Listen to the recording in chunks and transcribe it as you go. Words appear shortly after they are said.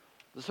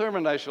The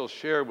sermon I shall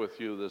share with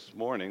you this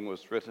morning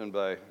was written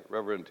by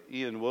Reverend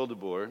Ian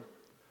Wildebeor,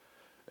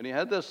 and he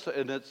had this,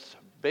 and it's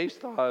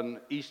based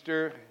on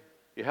Easter.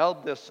 He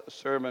held this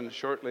sermon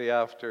shortly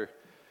after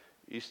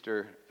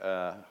Easter,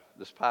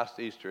 this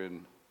past Easter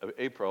in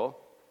April.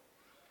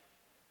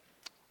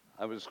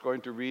 I was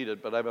going to read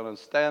it, but I've been on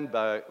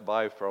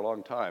standby for a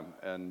long time,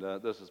 and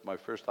this is my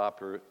first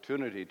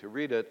opportunity to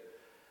read it,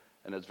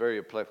 and it's very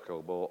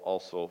applicable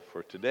also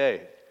for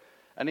today.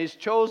 And he's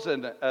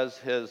chosen as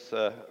his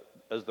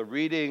as the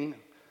reading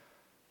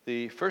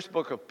the first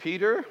book of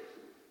Peter,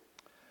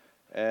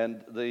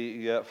 and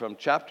from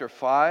chapter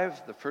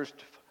 5, the first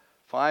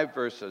 5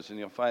 verses, and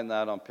you'll find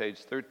that on page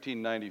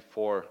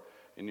 1394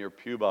 in your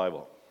Pew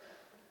Bible.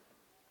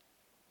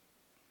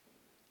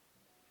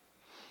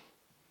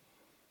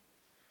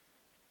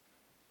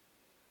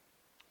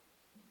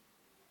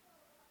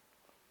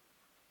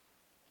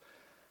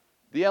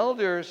 The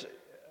elders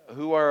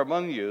who are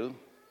among you,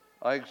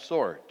 I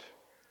exhort,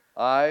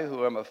 I,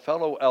 who am a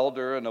fellow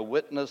elder and a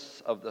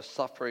witness of the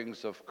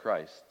sufferings of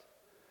Christ,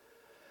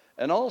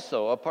 and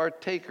also a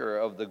partaker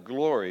of the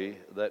glory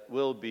that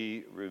will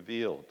be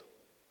revealed.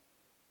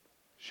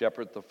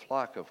 Shepherd the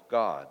flock of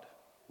God,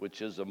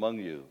 which is among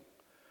you,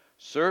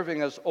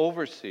 serving as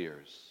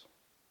overseers,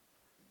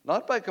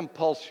 not by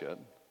compulsion,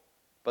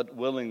 but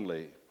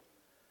willingly,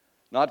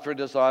 not for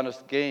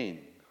dishonest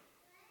gain,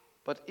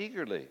 but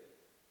eagerly,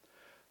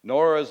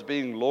 nor as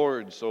being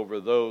lords over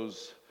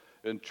those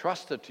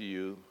entrusted to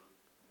you,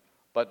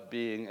 but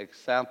being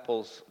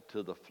examples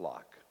to the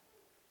flock.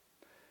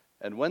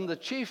 And when the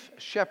chief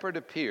shepherd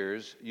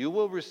appears, you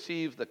will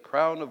receive the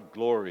crown of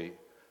glory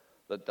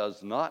that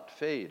does not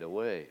fade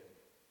away.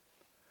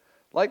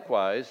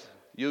 Likewise,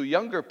 you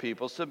younger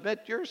people,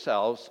 submit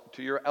yourselves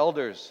to your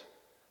elders.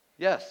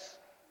 Yes,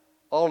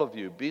 all of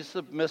you, be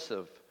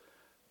submissive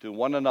to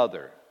one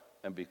another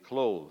and be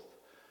clothed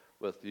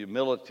with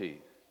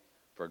humility.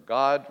 For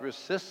God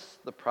resists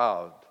the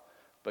proud,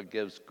 but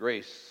gives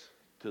grace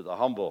to the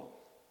humble.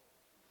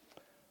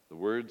 The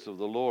words of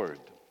the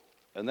Lord.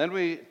 And then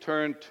we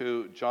turn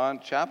to John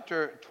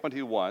chapter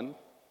 21,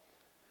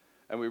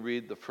 and we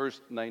read the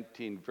first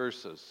 19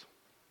 verses.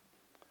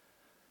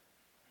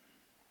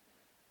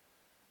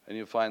 And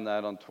you find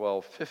that on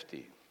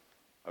 1250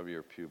 of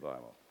your Pew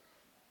Bible.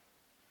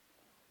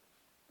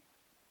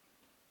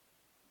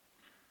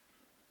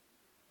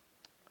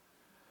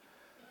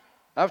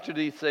 After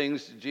these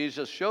things,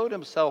 Jesus showed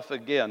himself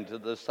again to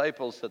the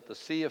disciples at the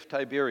Sea of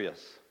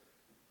Tiberias.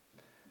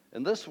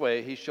 In this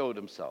way he showed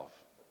himself.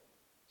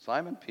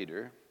 Simon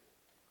Peter,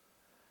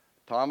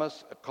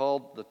 Thomas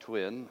called the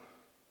twin,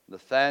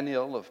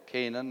 Nathanael of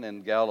Canaan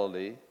in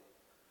Galilee,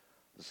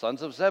 the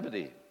sons of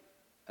Zebedee,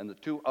 and the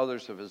 2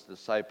 others of his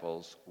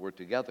disciples were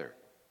together.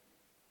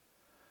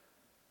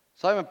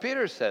 Simon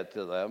Peter said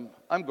to them,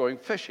 I'm going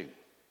fishing.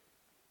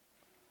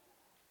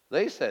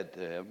 They said to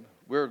him,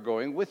 we're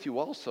going with you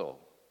also.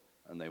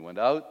 And they went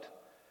out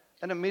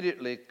and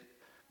immediately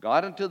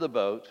got into the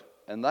boat,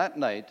 and that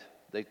night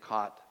they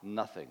caught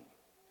nothing.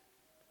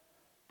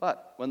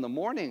 But when the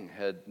morning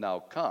had now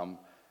come,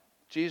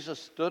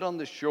 Jesus stood on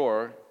the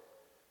shore,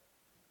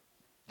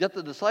 yet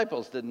the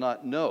disciples did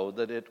not know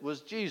that it was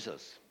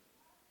Jesus.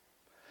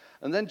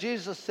 And then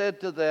Jesus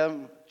said to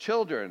them,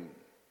 children,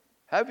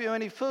 have you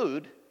any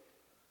food?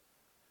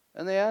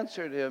 And they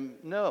answered him,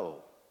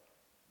 no.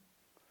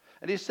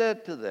 And he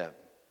said to them,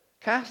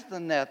 cast the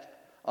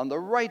net on the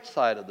right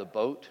side of the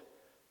boat,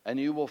 and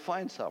you will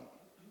find some.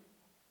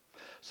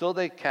 So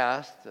they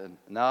cast, and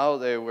now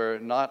they were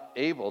not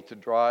able to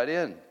draw it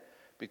in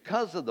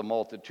because of the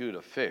multitude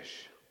of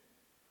fish.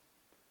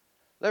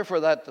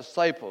 Therefore that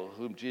disciple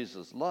whom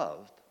Jesus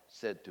loved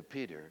said to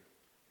Peter,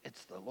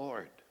 it's the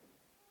Lord.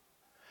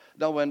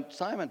 Now when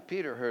Simon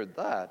Peter heard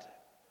that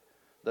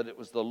it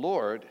was the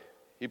Lord,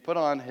 he put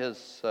on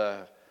his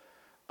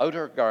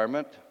outer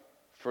garment,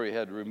 for he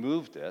had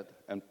removed it,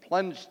 and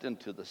plunged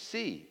into the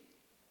sea.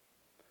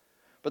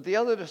 But the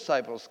other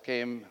disciples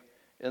came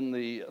in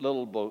the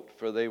little boat,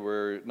 for they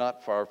were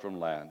not far from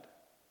land,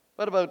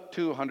 but about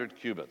 200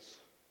 cubits,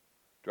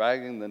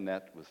 dragging the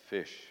net with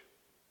fish.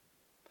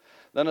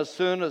 Then as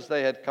soon as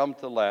they had come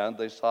to land,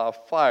 they saw a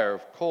fire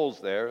of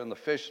coals there, and the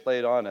fish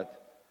laid on it,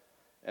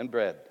 and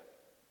bread.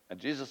 And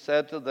Jesus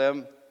said to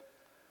them,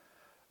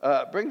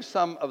 bring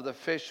some of the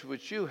fish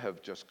which you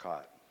have just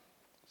caught.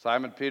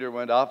 Simon Peter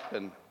went up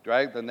and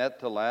dragged the net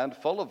to land,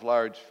 full of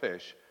large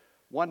fish,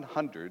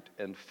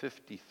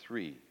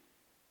 153.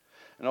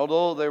 And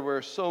although there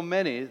were so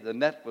many, the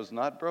net was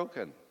not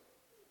broken.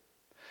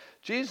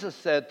 Jesus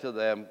said to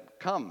them,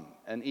 come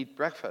and eat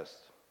breakfast.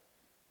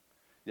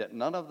 Yet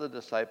none of the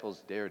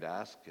disciples dared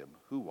ask him,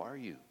 who are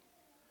you?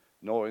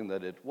 Knowing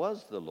that it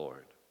was the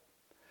Lord.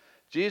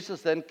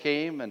 Jesus then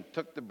came and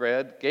took the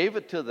bread, gave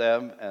it to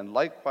them, and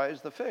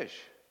likewise the fish.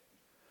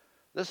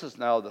 This is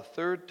now the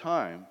 3rd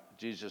time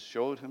Jesus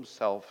showed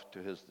himself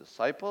to his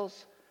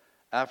disciples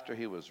after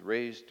he was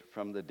raised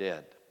from the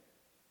dead.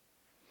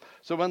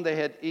 So when they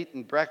had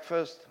eaten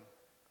breakfast,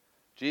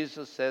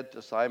 Jesus said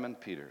to Simon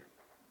Peter,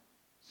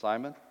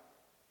 Simon,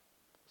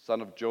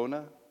 son of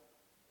Jonah,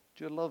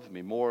 Do you love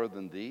me more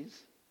than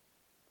these?"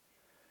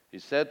 He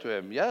said to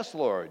him, "Yes,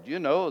 Lord, you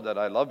know that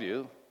I love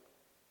you."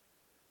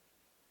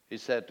 He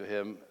said to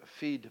him,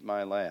 "Feed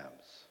my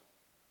lambs."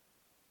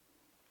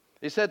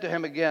 He said to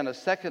him again a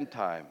second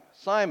time,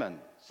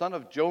 "Simon, son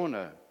of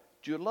Jonah,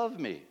 do you love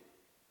me?"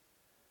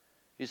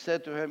 He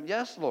said to him,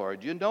 "Yes,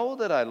 Lord, you know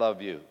that I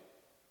love you."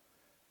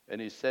 And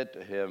he said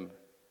to him,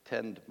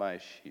 "Tend my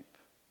sheep."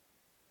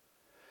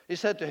 He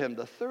said to him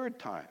the third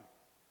time,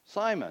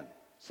 "Simon,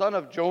 son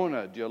of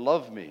Jonah, do you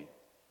love me?"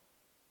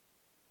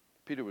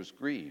 Peter was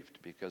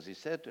grieved because he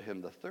said to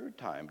him the third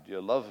time, "Do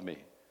you love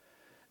me?"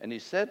 And he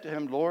said to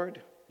him,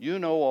 "Lord, you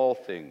know all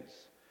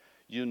things.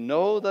 You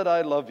know that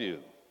I love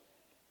you."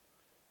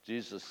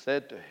 Jesus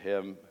said to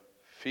him,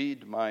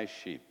 "Feed my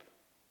sheep.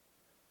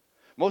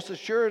 Most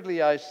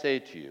assuredly I say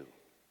to you,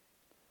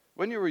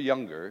 when you were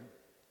younger,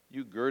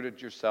 you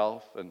girded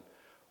yourself and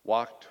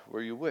walked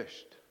where you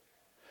wished.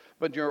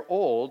 But when you're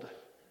old,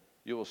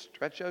 you will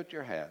stretch out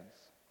your hands,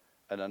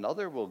 and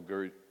another will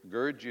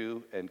gird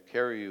you and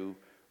carry you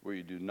where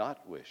you do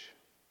not wish."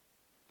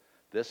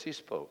 This he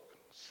spoke,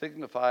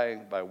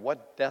 signifying by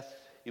what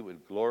death he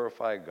would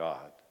glorify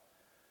God.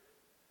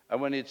 And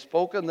when he'd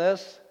spoken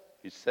this,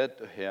 he said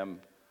to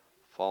him,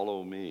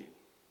 "Follow me."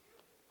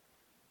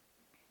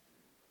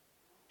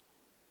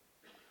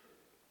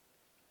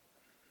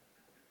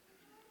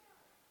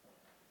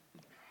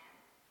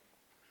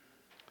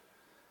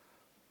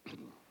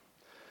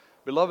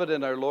 Beloved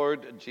in our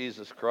Lord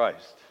Jesus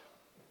Christ,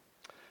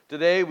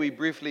 today we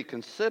briefly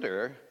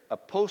consider a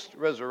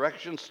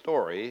post-resurrection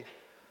story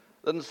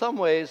that in some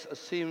ways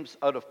seems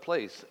out of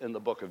place in the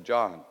book of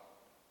John.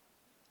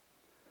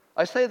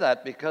 I say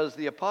that because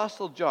the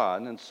Apostle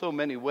John, in so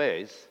many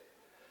ways,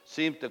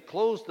 seemed to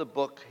close the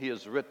book he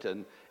has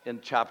written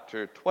in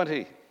chapter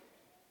 20.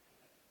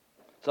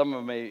 Some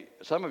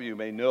of you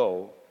may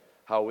know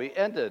how we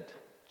ended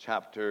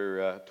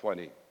chapter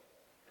 20.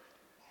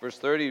 Verse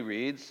 30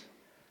 reads,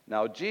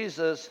 "Now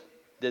Jesus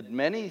did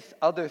many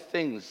other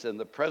things in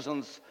the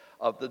presence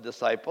of the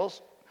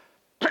disciples,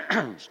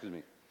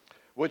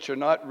 which are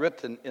not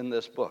written in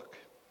this book.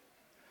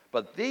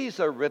 But these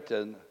are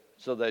written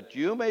so that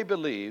you may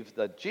believe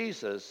that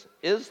Jesus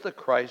is the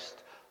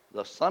Christ,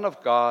 the Son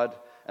of God,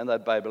 and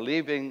that by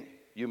believing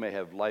you may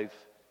have life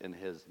in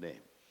his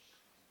name."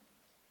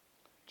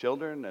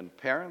 Children and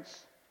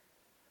parents,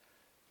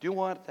 do you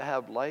want to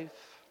have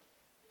life?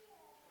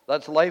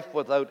 That's life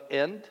without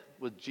end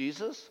with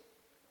Jesus.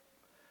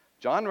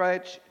 John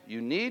writes, you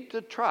need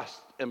to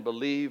trust and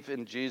believe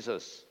in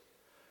Jesus.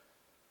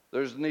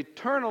 There's an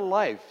eternal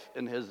life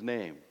in his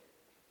name.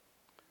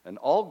 And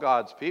all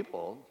God's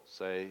people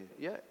say,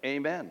 yeah,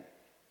 amen.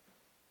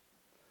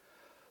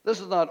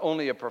 This is not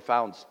only a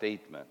profound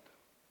statement,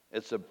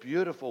 it's a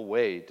beautiful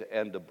way to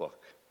end a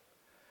book.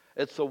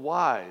 It's a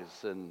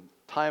wise and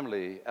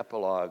timely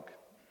epilogue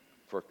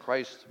for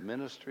Christ's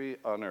ministry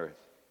on earth.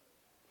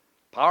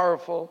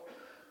 Powerful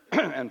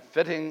and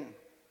fitting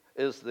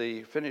is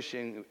the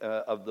finishing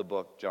of the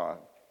book, John,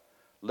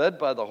 led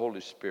by the Holy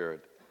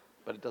Spirit,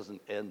 but it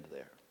doesn't end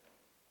there.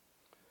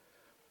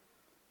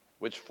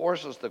 Which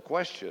forces the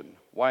question,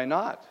 why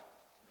not?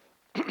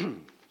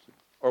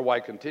 Or why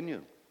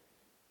continue?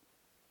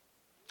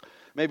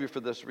 Maybe for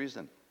this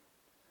reason.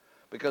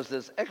 Because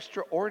this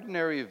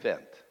extraordinary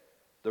event,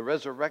 the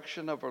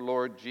resurrection of our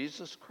Lord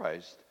Jesus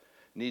Christ,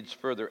 needs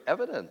further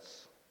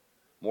evidence,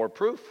 more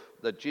proof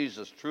that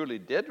Jesus truly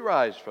did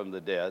rise from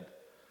the dead,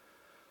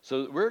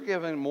 so that we're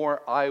given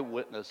more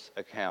eyewitness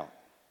account.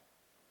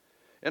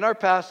 In our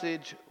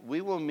passage,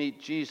 we will meet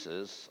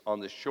Jesus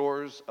on the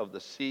shores of the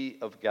Sea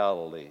of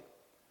Galilee,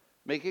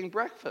 making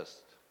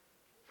breakfast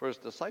for his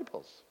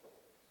disciples.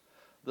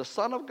 The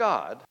Son of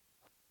God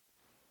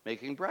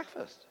making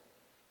breakfast.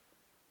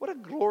 What a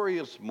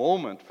glorious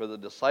moment for the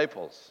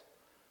disciples,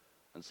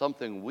 and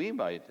something we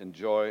might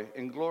enjoy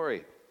in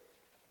glory.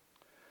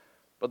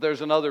 But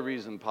there's another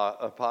reason,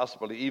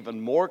 possibly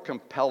even more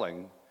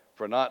compelling,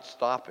 for not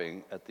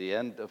stopping at the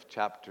end of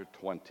chapter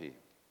 20.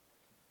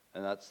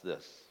 And that's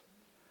this.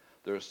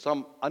 There's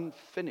some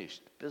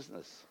unfinished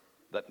business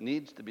that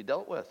needs to be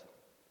dealt with.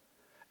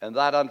 And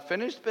that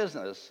unfinished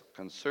business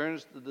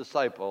concerns the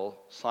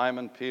disciple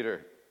Simon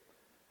Peter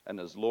and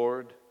his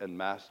Lord and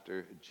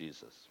Master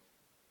Jesus.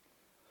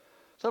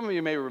 Some of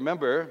you may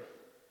remember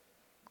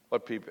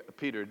what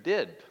Peter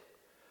did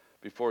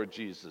before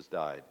Jesus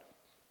died.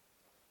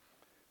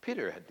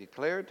 Peter had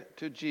declared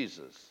to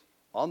Jesus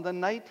on the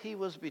night he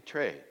was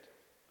betrayed,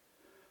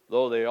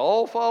 "Though they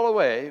all fall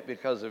away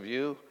because of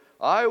you,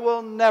 I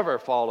will never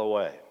fall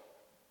away."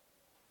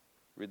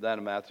 Read that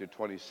in Matthew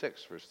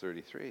 26, verse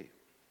 33.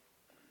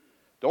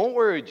 Don't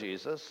worry,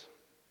 Jesus.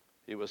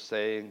 He was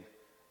saying,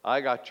 I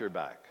got your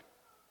back.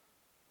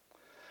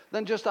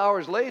 Then just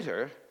hours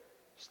later,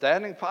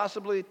 standing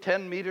possibly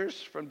 10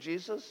 meters from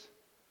Jesus,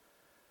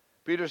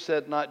 Peter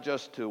said not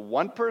just to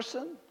one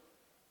person,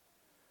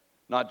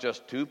 not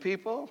just two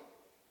people,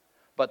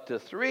 but to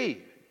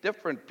three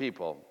different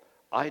people,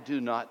 I do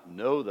not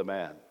know the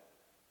man.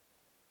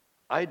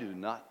 I do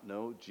not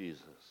know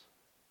Jesus.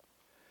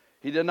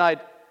 He denied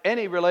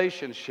any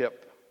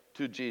relationship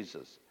to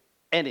Jesus.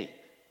 Any.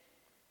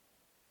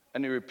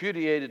 And he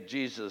repudiated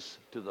Jesus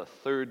to the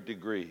third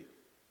degree.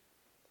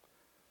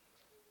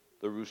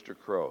 The rooster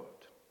crowed,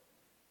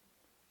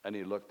 and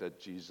he looked at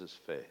Jesus'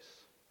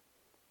 face.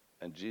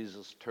 And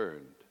Jesus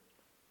turned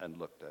and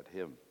looked at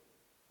him.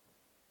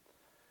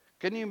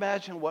 Can you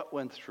imagine what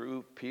went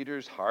through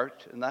Peter's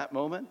heart in that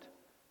moment?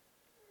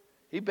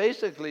 He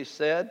basically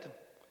said,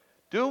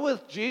 "Do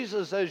with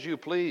Jesus as you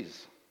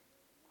please.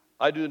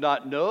 I do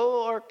not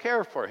know or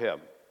care for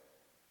him."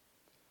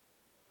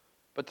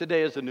 But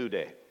today is a new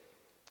day.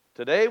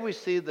 Today we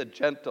see the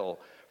gentle,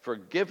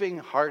 forgiving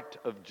heart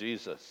of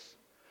Jesus.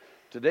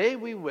 Today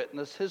we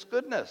witness his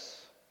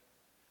goodness,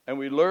 and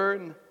we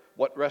learn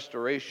what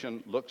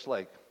restoration looks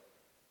like.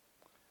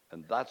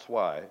 And that's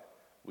why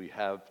we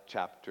have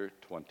chapter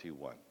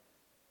 21.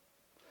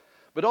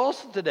 But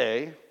also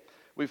today,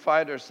 we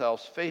find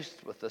ourselves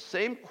faced with the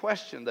same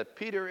question that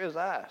Peter is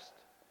asked.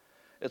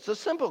 It's a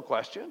simple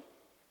question,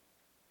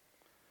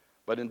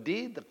 but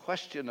indeed the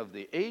question of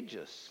the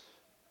ages.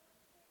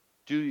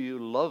 Do you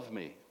love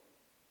me?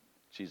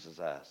 Jesus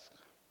asked.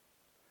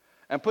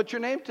 And put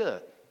your name to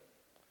it.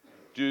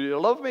 Do you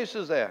love me,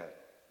 Suzanne?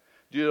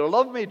 Do you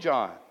love me,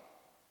 John?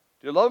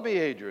 Do you love me,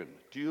 Adrian?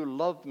 Do you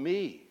love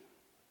me?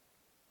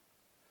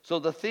 So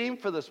the theme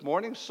for this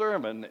morning's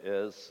sermon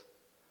is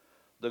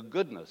the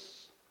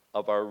goodness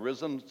of our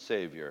risen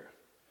Savior.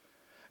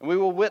 And we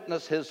will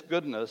witness his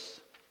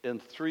goodness in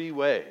three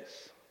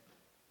ways.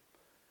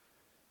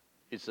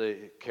 He's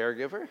a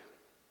caregiver,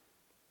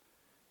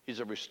 he's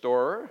a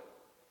restorer,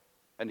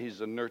 and he's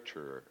a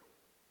nurturer.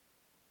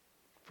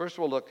 First,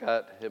 we'll look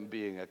at him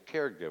being a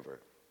caregiver.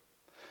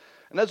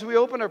 And as we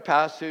open our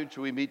passage,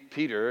 we meet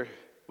Peter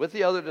with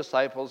the other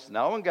disciples,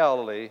 now in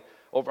Galilee,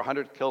 over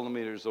 100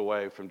 kilometers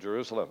away from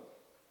Jerusalem.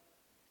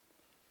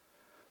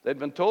 They'd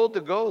been told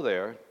to go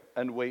there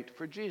and wait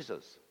for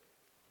Jesus.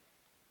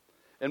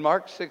 In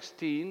Mark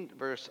 16,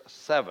 verse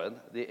 7,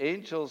 the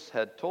angels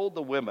had told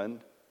the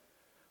women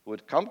who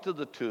had come to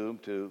the tomb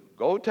to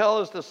go tell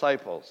his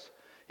disciples,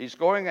 he's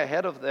going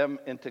ahead of them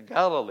into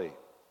Galilee.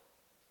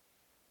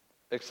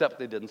 Except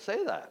they didn't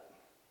say that.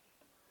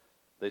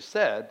 They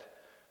said,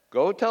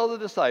 go tell the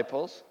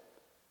disciples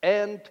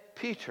and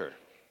Peter,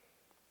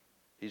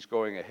 he's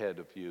going ahead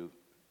of you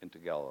into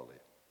Galilee.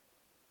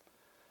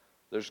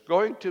 There's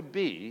going to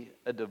be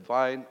a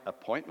divine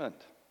appointment.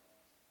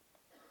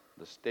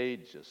 The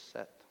stage is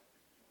set.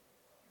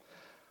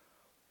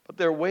 But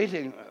they're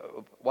waiting.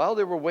 While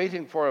they were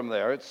waiting for him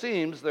there, it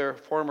seems their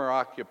former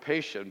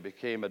occupation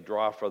became a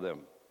draw for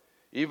them.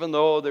 Even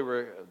though they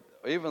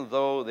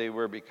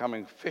were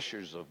becoming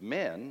fishers of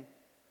men,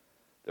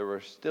 they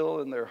were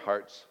still in their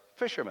hearts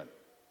fishermen.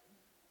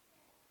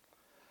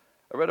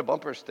 I read a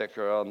bumper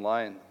sticker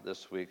online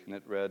this week, and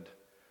it read,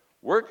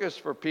 work is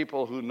for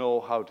people who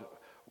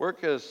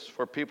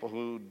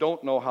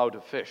don't know how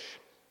to fish.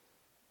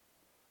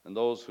 And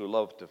those who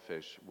love to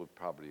fish would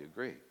probably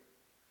agree.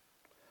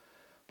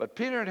 But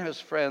Peter and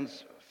his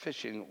friends,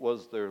 fishing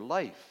was their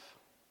life.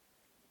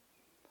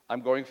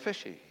 I'm going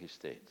fishing, he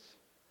states.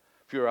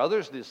 A few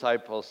other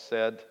disciples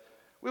said,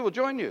 we will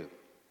join you.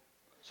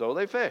 So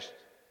they fished,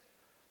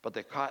 but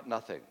they caught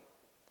nothing.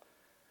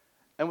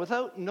 And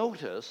without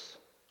notice,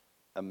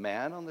 a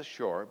man on the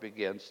shore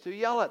begins to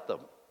yell at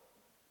them.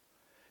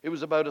 It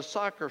was about a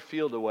soccer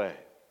field away.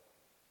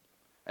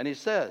 And he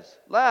says,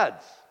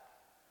 lads,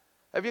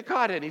 have you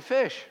caught any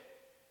fish?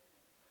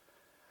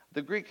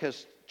 The Greek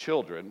has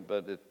children,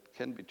 but it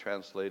can be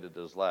translated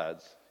as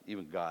lads,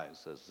 even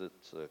guys, as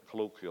it's a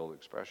colloquial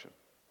expression.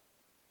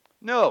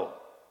 No,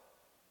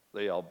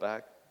 they yelled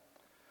back.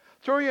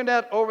 Throw your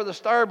net over the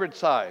starboard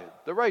side,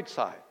 the right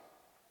side.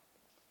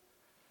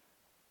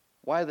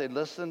 Why they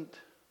listened,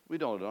 we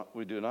do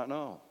not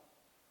know.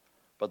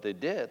 But they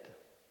did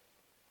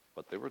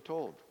what they were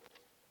told.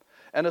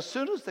 And as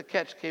soon as the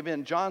catch came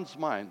in, John's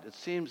mind, it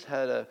seems,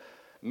 had a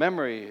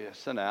memory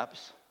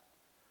synapse.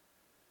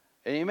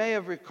 And he may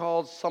have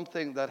recalled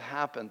something that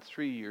happened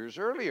 3 years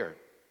earlier,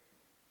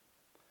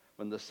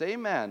 when the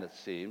same man, it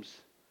seems,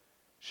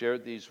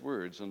 shared these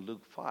words in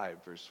Luke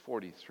 5, verse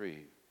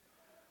 43.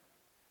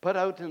 Put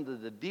out into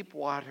the deep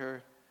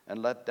water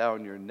and let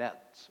down your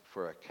nets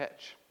for a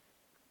catch.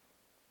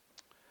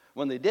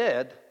 When they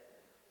did,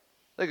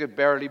 they could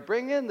barely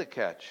bring in the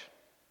catch.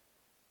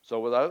 So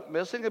without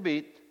missing a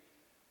beat,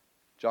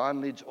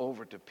 John leads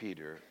over to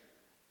Peter.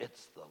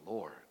 It's the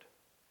Lord.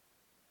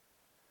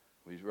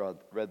 We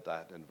read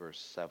that in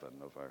verse 7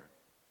 of our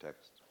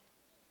text.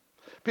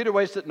 Peter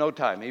wasted no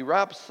time. He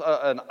wraps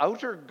an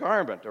outer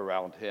garment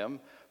around him,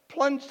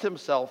 plunged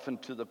himself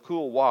into the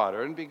cool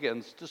water, and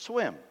begins to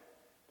swim.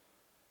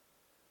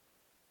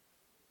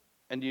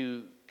 And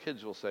you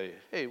kids will say,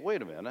 hey,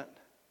 wait a minute.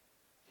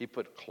 He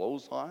put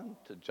clothes on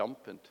to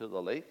jump into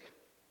the lake?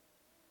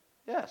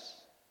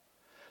 Yes.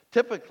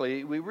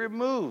 Typically, we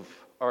remove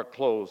our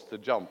clothes to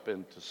jump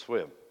in to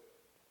swim.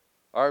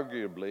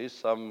 Arguably,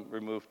 some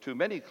remove too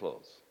many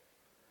clothes.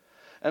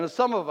 And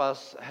some of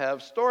us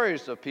have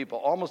stories of people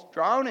almost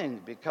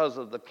drowning because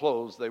of the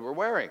clothes they were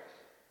wearing.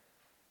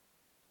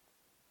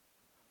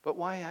 But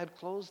why had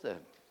clothes then?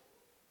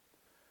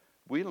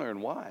 We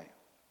learn why.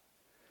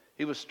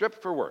 He was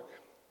stripped for work.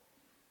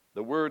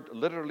 The word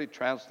literally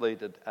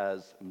translated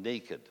as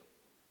naked.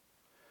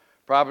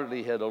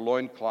 Probably he had a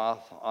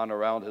loincloth on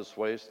around his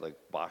waist, like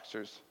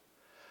boxers.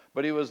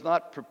 But he was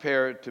not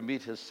prepared to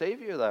meet his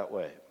Savior that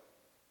way.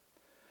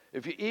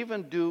 If you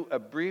even do a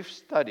brief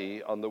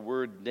study on the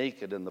word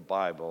naked in the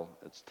Bible,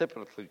 it's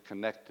typically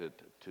connected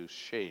to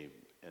shame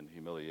and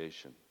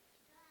humiliation.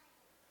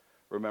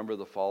 Remember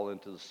the fall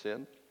into the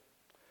sin?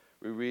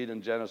 We read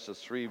in Genesis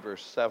 3,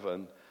 verse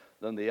 7,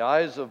 then the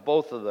eyes of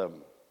both of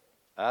them,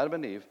 Adam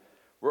and Eve,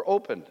 were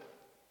opened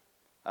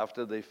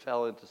after they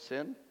fell into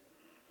sin,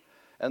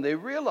 and they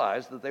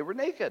realized that they were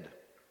naked.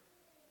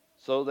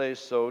 So they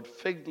sewed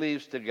fig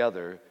leaves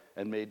together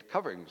and made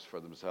coverings for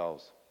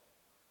themselves.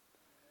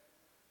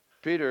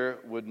 Peter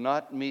would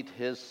not meet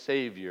his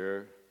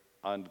Savior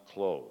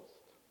unclothed.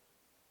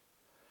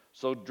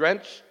 So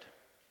drenched,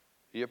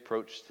 he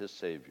approached his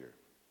Savior,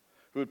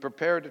 who had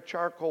prepared a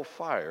charcoal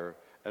fire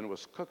and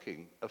was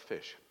cooking a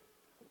fish.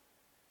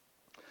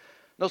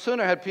 No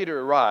sooner had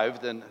Peter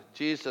arrived than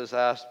Jesus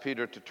asked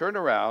Peter to turn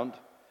around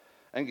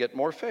and get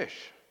more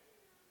fish.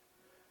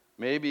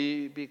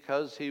 Maybe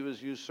because he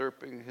was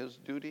usurping his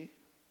duty?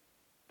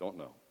 Don't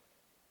know.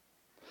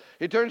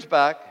 He turns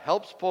back,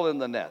 helps pull in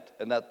the net,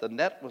 and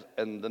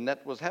the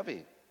net was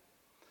heavy.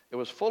 It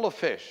was full of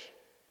fish.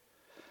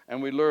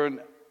 And we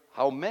learn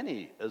how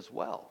many as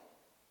well.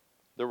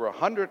 There were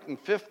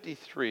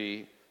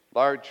 153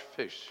 large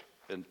fish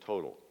in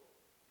total.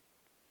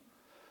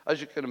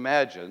 As you can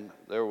imagine,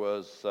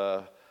 there's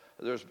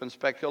been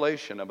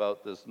speculation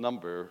about this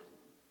number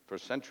for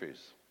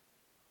centuries.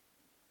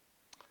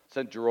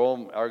 St.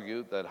 Jerome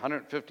argued that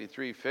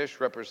 153 fish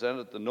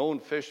represented the known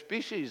fish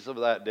species of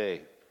that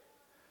day.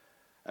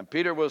 And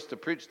Peter was to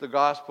preach the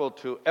gospel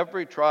to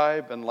every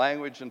tribe and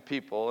language and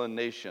people and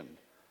nation.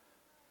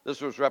 This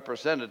was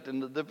represented in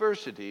the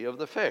diversity of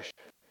the fish,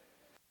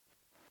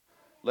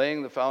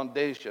 laying the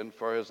foundation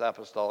for his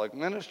apostolic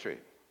ministry.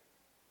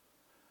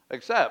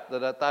 Except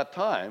that at that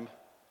time,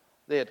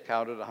 they had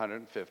counted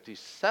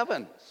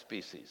 157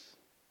 species.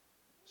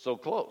 So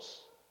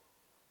close,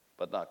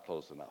 but not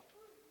close enough.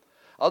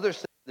 Others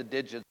say the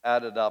digits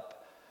added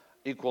up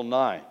equal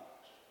 9.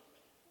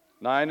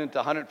 9 into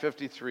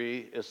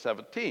 153 is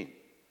 17.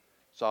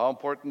 So how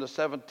important is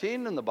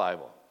 17 in the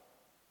Bible?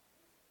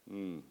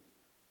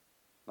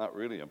 Not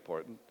really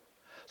important.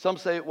 Some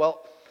say,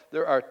 well,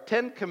 there are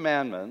 10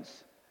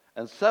 commandments,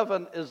 and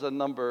 7 is a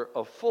number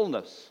of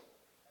fullness.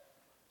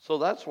 So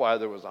that's why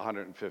there was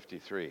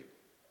 153.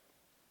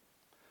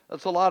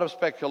 That's a lot of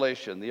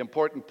speculation. The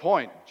important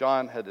point,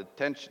 John had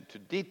attention to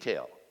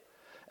detail.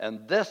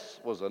 And this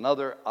was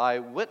another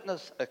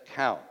eyewitness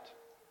account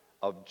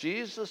of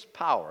Jesus'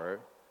 power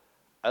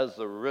as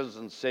the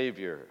risen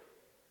Savior.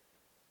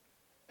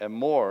 And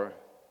more,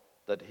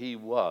 that he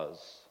was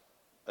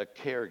a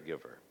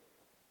caregiver.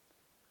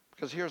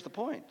 Because here's the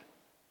point.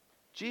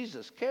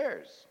 Jesus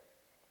cares.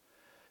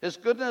 His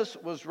goodness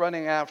was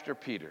running after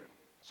Peter.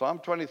 Psalm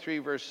 23,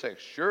 verse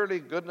 6, surely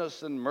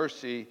goodness and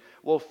mercy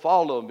will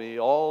follow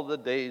me all the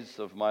days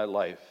of my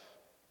life.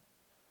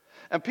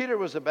 And Peter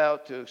was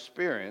about to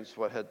experience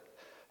what that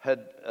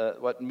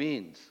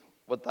means.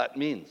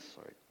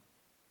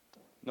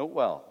 Note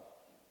well,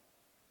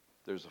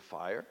 there's a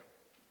fire.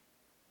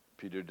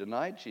 Peter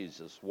denied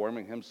Jesus,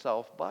 warming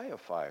himself by a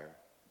fire.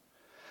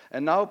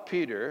 And now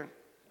Peter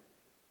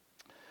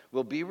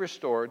will be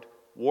restored,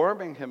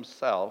 warming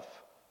himself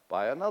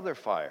by another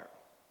fire.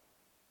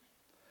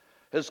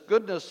 His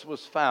goodness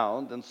was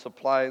found in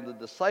supplying the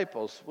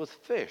disciples with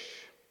fish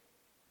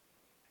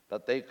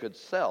that they could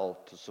sell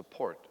to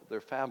support their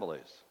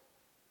families.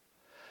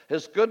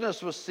 His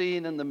goodness was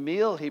seen in the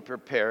meal he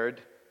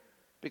prepared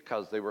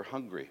because they were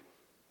hungry.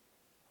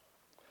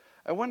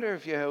 I wonder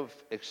if you have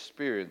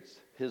experienced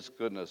his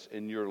goodness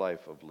in your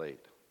life of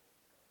late.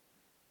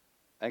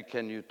 And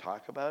can you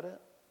talk about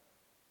it?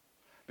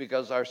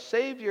 Because our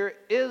Savior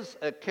is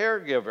a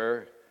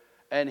caregiver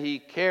and he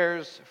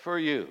cares for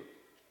you.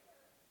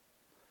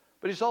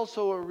 But he's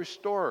also a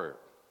restorer.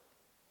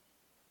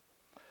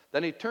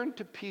 Then he turned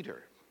to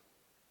Peter.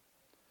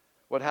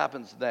 What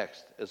happens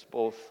next is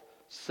both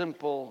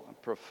simple and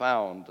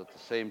profound at the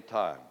same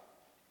time.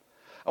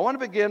 I want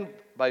to begin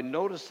by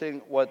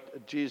noticing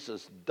what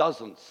Jesus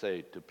doesn't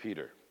say to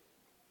Peter.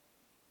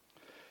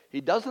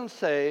 He doesn't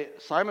say,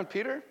 Simon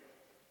Peter,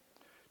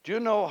 do you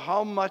know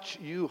how much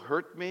you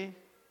hurt me?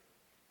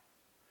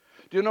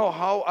 Do you know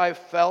how I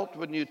felt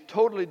when you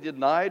totally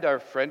denied our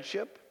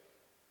friendship?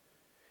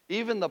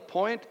 Even the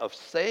point of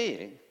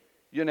saying,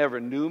 you never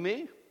knew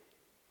me?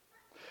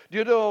 Do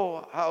you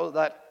know how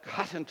that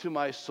cut into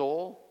my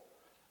soul,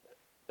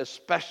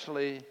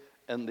 especially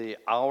in the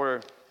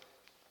hour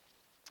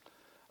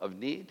of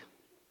need?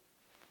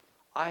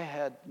 I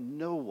had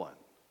no one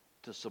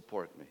to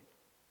support me.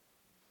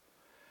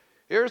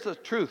 Here's the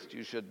truth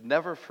you should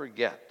never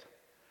forget.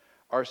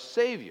 Our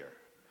Savior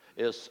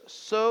is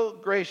so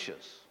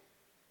gracious.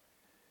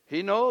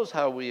 He knows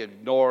how we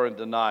ignore and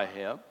deny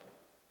him.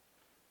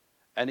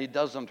 and he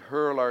doesn't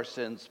hurl our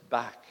sins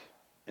back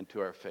into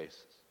our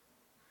faces.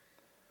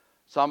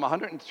 Psalm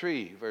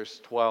 103, verse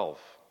 12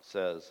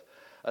 says,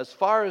 "As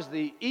far as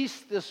the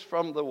east is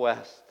from the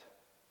west,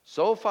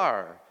 so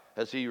far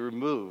has he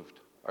removed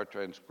our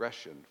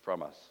transgression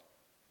from us."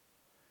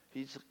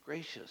 He's a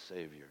gracious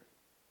Savior.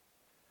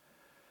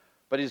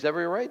 But he's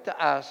every right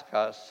to ask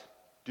us,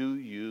 do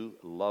you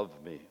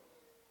love me?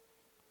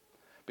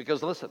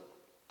 Because listen,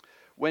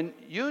 when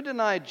you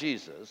deny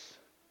Jesus,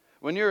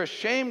 when you're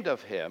ashamed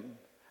of him,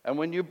 and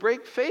when you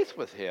break faith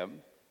with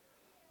him,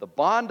 the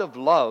bond of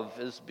love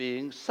is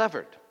being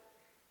severed.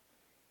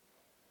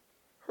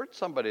 Hurt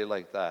somebody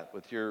like that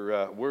with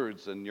your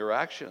words and your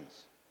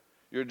actions.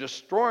 You're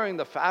destroying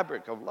the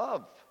fabric of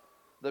love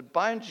that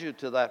binds you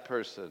to that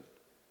person.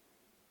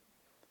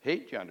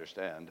 Hate, you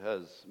understand,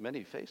 has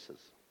many faces.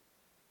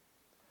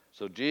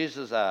 So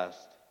Jesus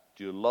asked,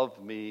 do you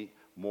love me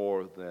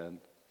more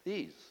than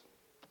these?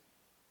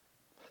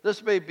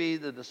 This may be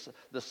the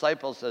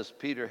disciples, as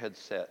Peter had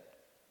said.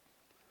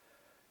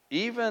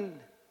 Even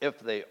if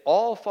they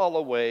all fall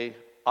away,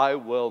 I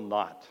will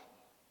not.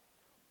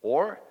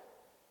 Or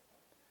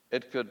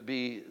it could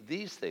be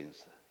these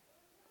things: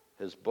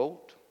 his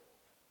boat,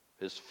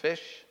 his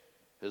fish,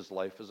 his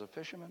life as a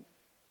fisherman.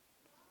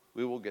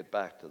 We will get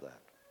back to that.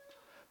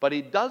 But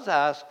he does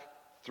ask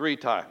 3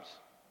 times,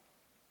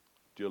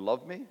 do you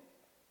love me?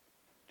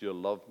 Do you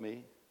love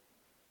me?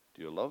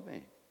 Do you love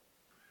me?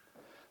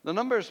 The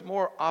numbers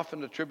more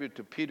often attribute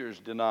to Peter's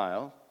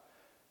denial,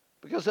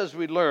 because as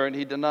we learn,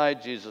 he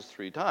denied Jesus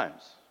 3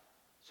 times.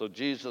 So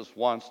Jesus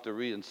wants to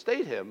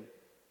reinstate him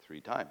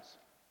 3 times.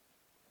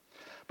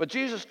 But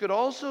Jesus could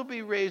also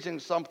be raising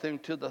something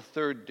to the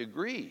 3rd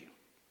degree.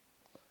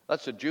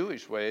 That's a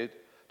Jewish way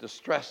to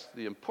stress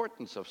the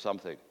importance of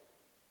something.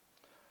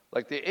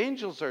 Like the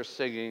angels are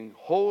singing,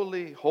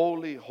 "Holy,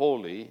 holy,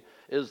 holy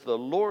is the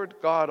Lord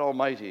God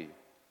Almighty,"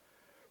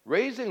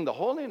 raising the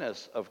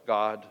holiness of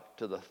God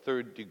to the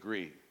 3rd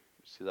degree.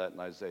 You see that in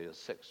Isaiah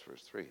 6,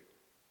 verse 3.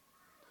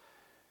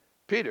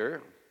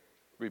 Peter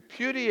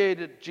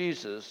repudiated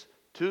Jesus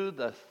to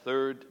the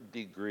 3rd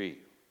degree.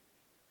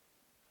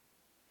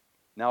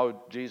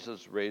 Now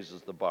Jesus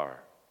raises the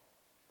bar.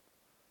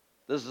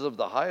 This is of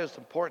the highest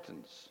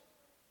importance.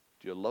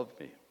 Do you love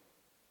me?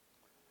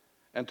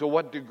 And to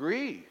what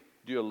degree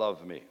do you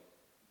love me?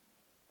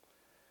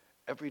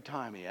 Every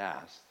time he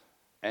asked,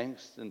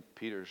 angst in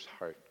Peter's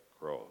heart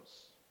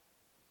grows.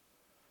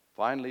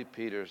 Finally,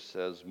 Peter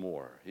says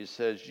more. He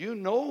says, you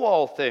know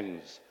all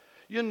things.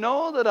 You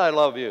know that I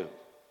love you.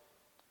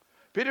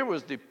 Peter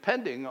was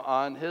depending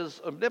on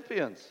his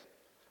omnipotence.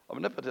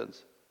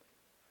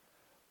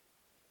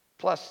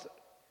 Plus,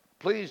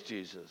 please,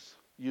 Jesus,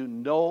 you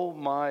know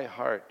my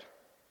heart.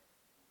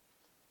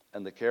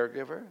 And the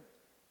caregiver,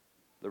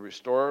 the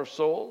restorer of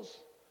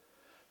souls,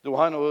 the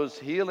one who has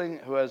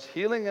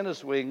healing in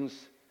his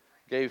wings,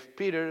 gave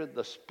Peter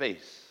the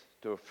space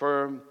to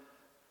affirm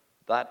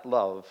that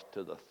love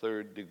to the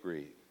 3rd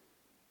degree.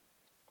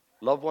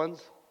 Loved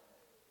ones,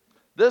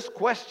 this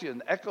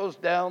question echoes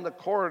down the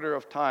corridor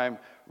of time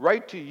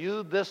right to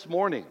you this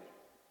morning.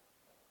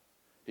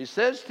 He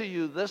says to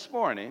you this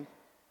morning,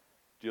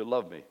 do you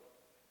love me?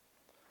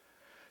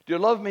 Do you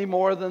love me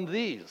more than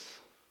these?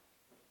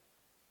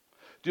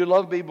 Do you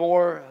love me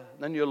more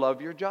than you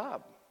love your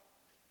job?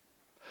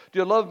 Do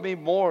you love me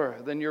more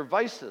than your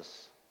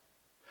vices?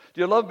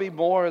 Do you love me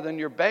more than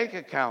your bank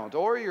account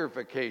or your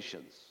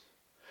vacations?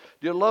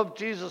 Do you love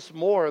Jesus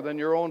more than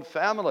your own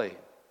family?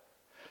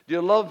 Do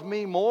you love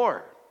me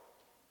more?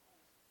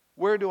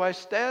 Where do I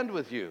stand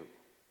with you?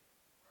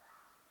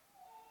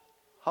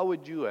 How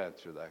would you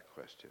answer that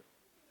question?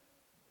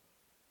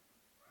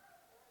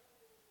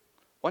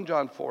 1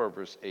 John 4,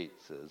 verse 8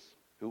 says,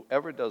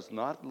 whoever does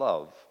not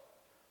love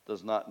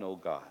does not know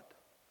God,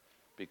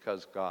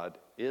 because God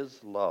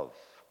is love.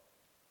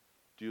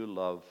 Do you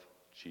love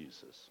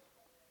Jesus?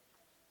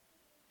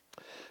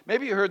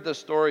 Maybe you heard this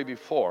story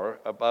before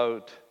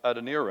about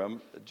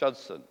Adoniram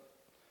Judson.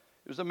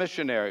 He was a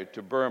missionary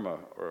to Burma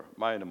or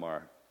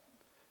Myanmar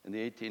in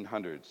the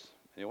 1800s.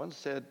 And he once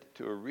said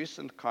to a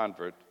recent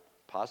convert,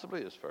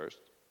 possibly his first,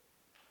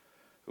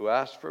 who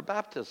asked for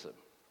baptism,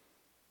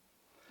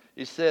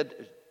 he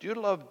said, do you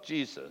love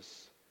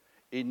Jesus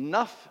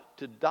enough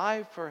to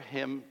die for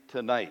him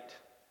tonight?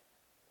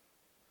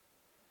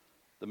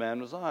 The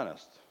man was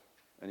honest,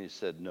 and he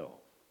said, no,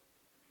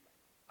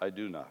 I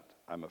do not.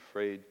 I'm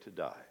afraid to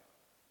die.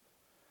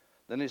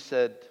 Then he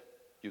said,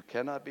 you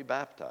cannot be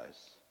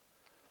baptized.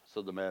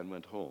 So the man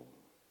went home.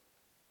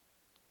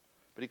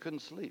 But he couldn't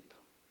sleep.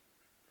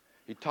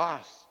 He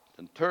tossed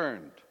and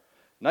turned.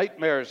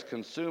 Nightmares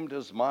consumed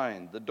his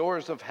mind. The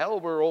doors of hell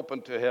were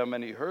opened to him,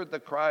 and he heard the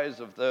cries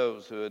of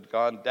those who had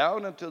gone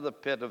down into the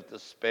pit of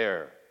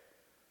despair.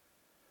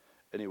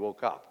 And he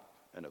woke up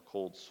in a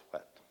cold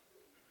sweat.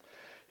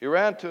 He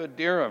ran to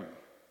Adoniram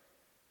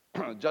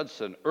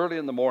Judson early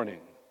in the morning.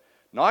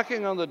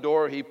 Knocking on the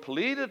door, he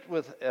pleaded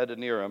with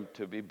Adoniram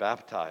to be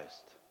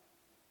baptized.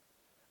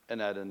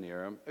 And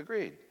Adoniram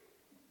agreed.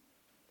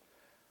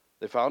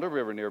 They found a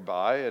river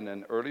nearby, and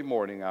in early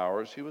morning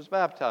hours he was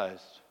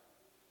baptized.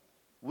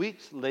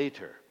 Weeks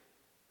later,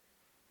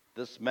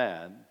 this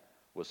man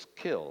was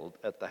killed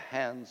at the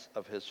hands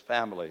of his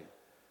family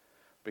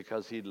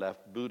because he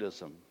left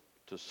Buddhism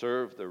to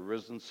serve the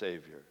risen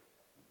Savior,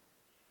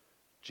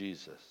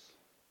 Jesus.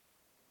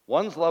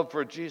 One's love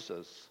for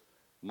Jesus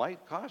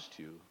might cost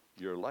you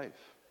your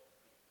life.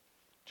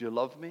 Do you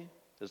love me?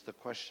 Is the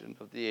question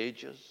of the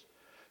ages.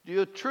 Do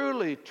you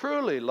truly,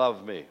 truly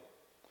love me?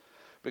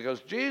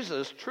 Because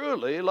Jesus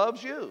truly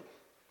loves you.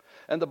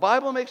 And the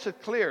Bible makes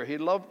it clear he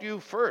loved you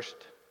first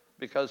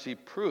because he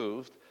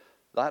proved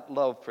that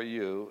love for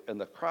you in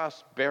the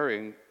cross,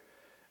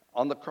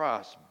 on the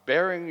cross,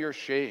 bearing your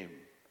shame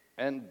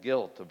and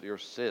guilt of your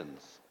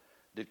sins,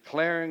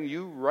 declaring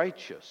you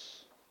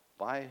righteous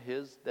by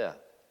his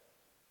death.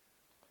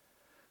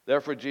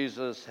 Therefore,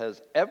 Jesus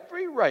has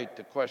every right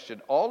to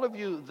question all of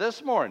you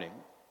this morning,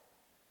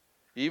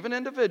 even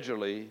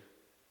individually,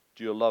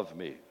 do you love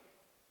me?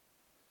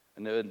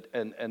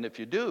 And if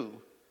you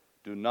do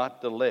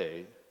not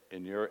delay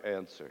in your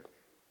answer.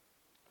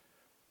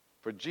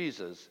 For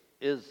Jesus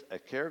is a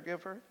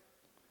caregiver.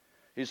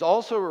 He's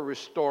also a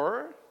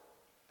restorer.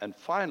 And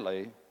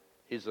finally,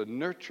 he's a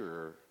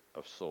nurturer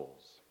of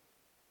souls.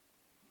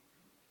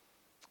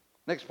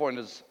 Next point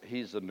is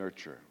he's a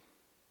nurturer.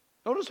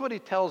 Notice what he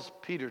tells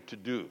Peter to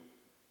do.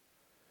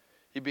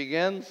 He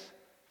begins,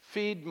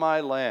 feed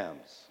my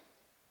lambs.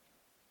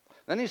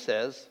 Then he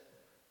says,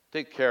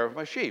 take care of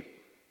my sheep.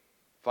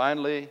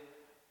 Finally,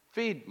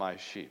 feed my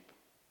sheep.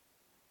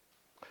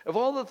 Of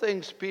all the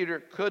things Peter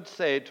could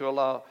say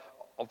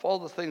of all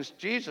the things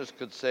Jesus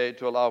could say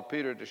to allow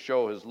Peter to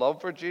show his love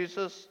for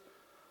Jesus,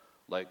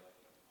 like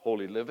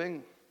holy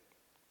living,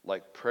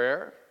 like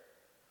prayer,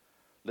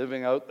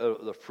 living out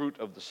the fruit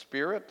of the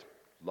Spirit,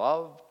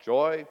 love,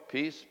 joy,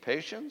 peace,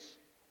 patience,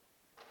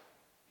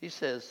 he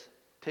says,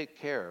 take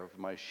care of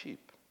my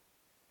sheep.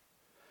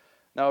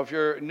 Now, if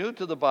you're new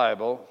to the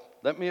Bible,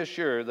 let me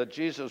assure that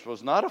Jesus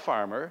was not a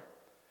farmer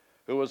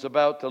who was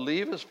about to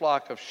leave his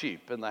flock of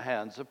sheep in the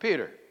hands of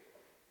Peter.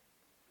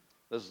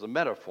 This is a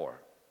metaphor.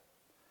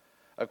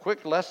 A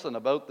quick lesson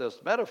about this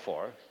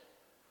metaphor: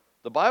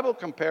 the Bible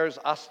compares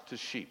us to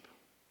sheep.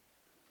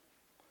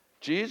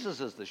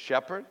 Jesus is the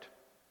shepherd,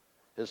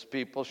 his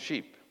people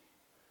sheep.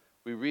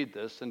 We read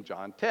this in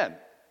John 10.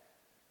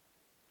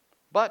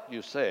 But,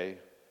 you say,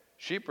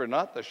 sheep are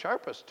not the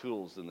sharpest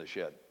tools in the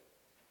shed.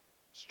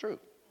 It's true.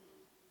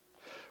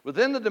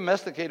 Within the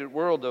domesticated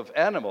world of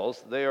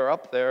animals, they are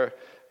up there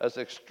as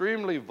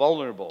extremely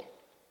vulnerable.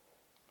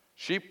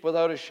 Sheep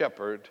without a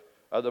shepherd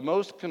are the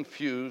most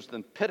confused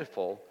and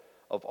pitiful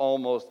of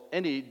almost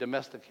any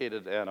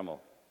domesticated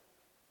animal.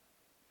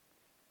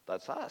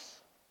 That's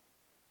us.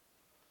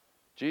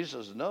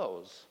 Jesus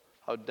knows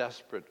how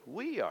desperate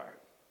we are.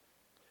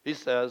 He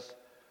says,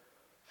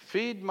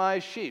 feed my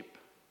sheep.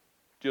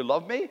 Do you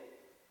love me?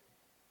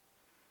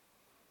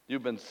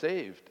 You've been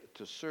saved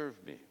to serve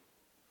me.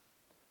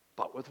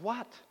 But with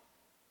what?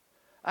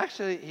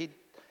 Actually,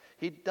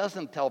 he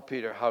doesn't tell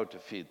Peter how to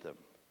feed them.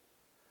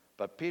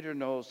 But Peter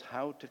knows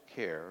how to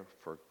care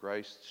for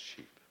Christ's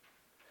sheep.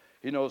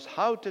 He knows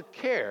how to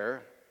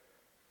care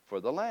for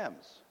the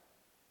lambs.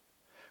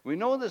 We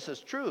know this is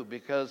true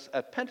because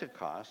at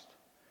Pentecost,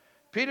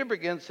 Peter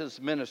begins his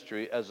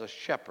ministry as a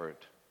shepherd,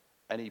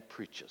 and he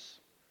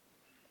preaches.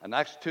 In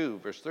Acts 2,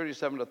 verse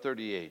 37 to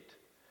 38,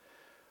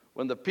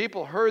 when the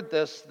people heard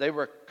this, they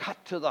were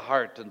cut to the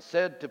heart and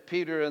said to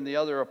Peter and the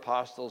other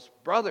apostles,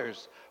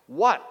 brothers,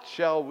 what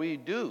shall we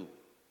do?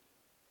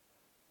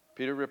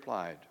 Peter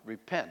replied,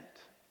 repent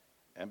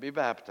and be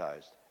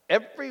baptized,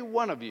 every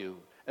one of you,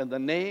 in the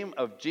name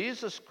of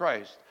Jesus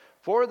Christ,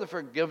 for the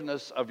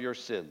forgiveness of your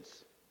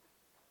sins,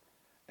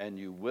 and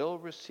you will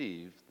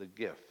receive the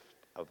gift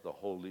of the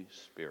Holy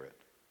Spirit.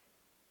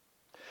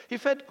 He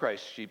fed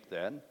Christ's sheep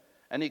then,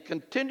 and he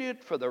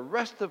continued for the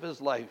rest of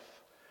his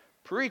life,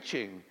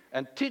 preaching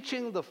and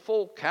teaching the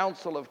full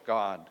counsel of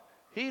God.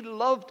 He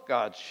loved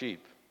God's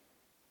sheep.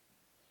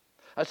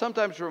 I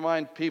sometimes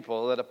remind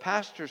people that a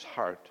pastor's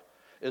heart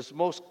is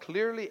most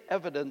clearly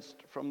evidenced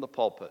from the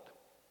pulpit.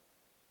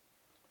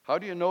 How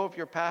do you know if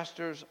your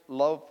pastors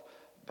love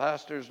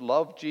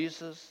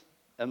Jesus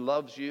and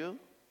loves you?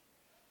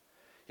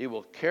 He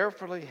will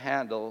carefully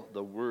handle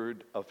the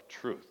word of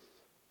truth.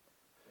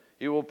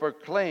 He will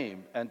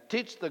proclaim and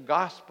teach the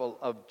gospel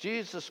of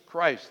Jesus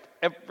Christ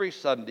every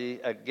Sunday,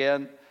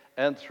 again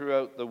and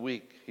throughout the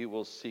week. He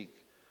will seek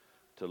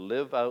to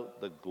live out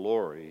the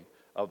glory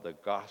of the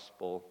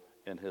gospel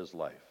in his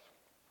life.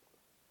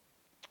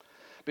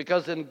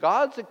 Because in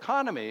God's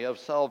economy of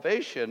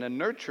salvation and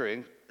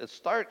nurturing, the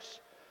starts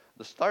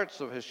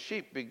of his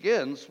sheep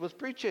begins with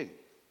preaching.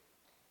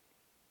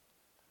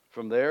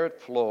 From there it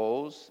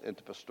flows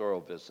into pastoral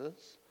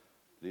visits,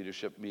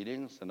 leadership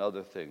meetings, and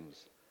other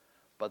things.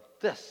 But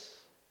this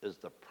is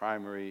the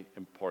primary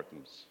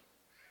importance.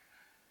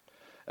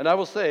 And I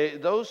will say,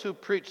 those who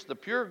preach the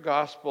pure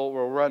gospel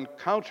will run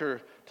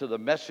counter to the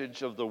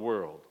message of the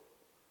world.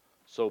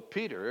 So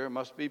Peter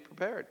must be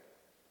prepared.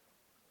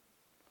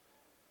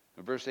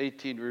 In verse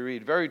 18 we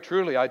read, "Very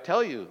truly I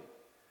tell you,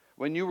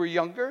 when you were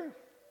younger,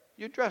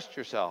 you dressed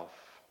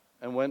yourself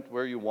and went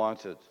where you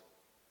wanted.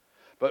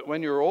 But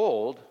when you're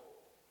old,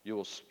 you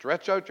will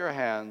stretch out your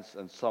hands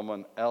and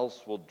someone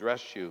else will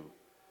dress you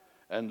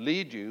and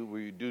lead you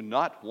where you do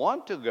not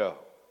want to go."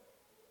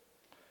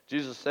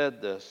 Jesus said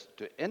this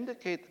to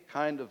indicate the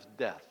kind of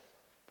death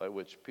by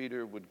which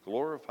Peter would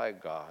glorify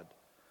God.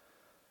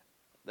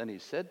 Then he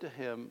said to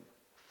him,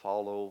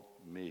 "Follow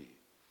me."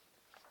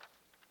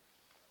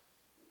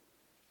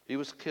 He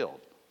was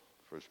killed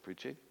for his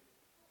preaching.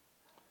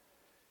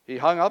 He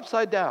hung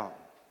upside down.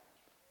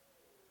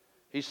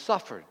 He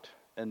suffered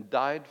and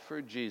died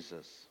for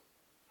Jesus.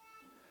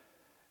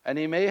 And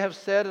he may have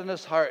said in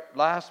his heart,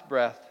 last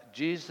breath,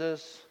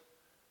 "Jesus,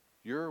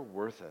 you're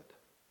worth it,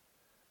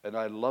 and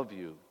I love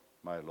you,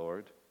 my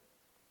Lord."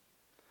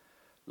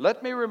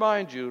 Let me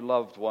remind you,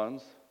 loved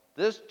ones,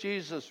 this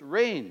Jesus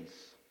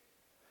reigns.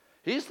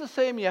 He's the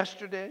same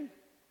yesterday,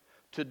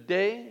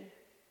 today,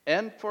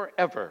 and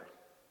forever.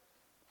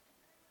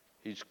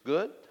 He's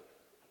good.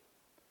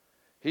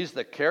 He's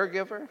the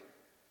caregiver.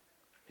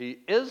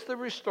 He is the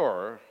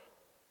restorer.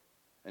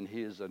 And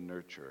he is a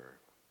nurturer.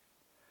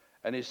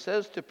 And he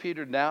says to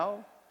Peter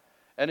now,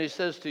 and he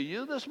says to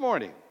you this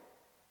morning,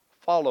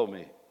 follow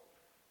me.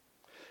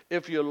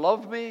 If you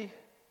love me,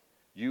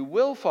 you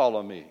will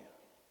follow me.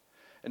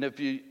 And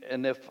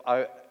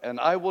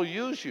I will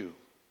use you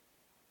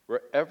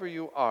wherever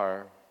you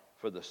are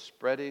for the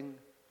spreading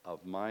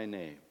of my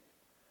name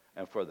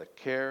and for the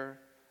care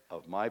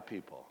of my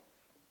people.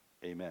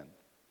 Amen.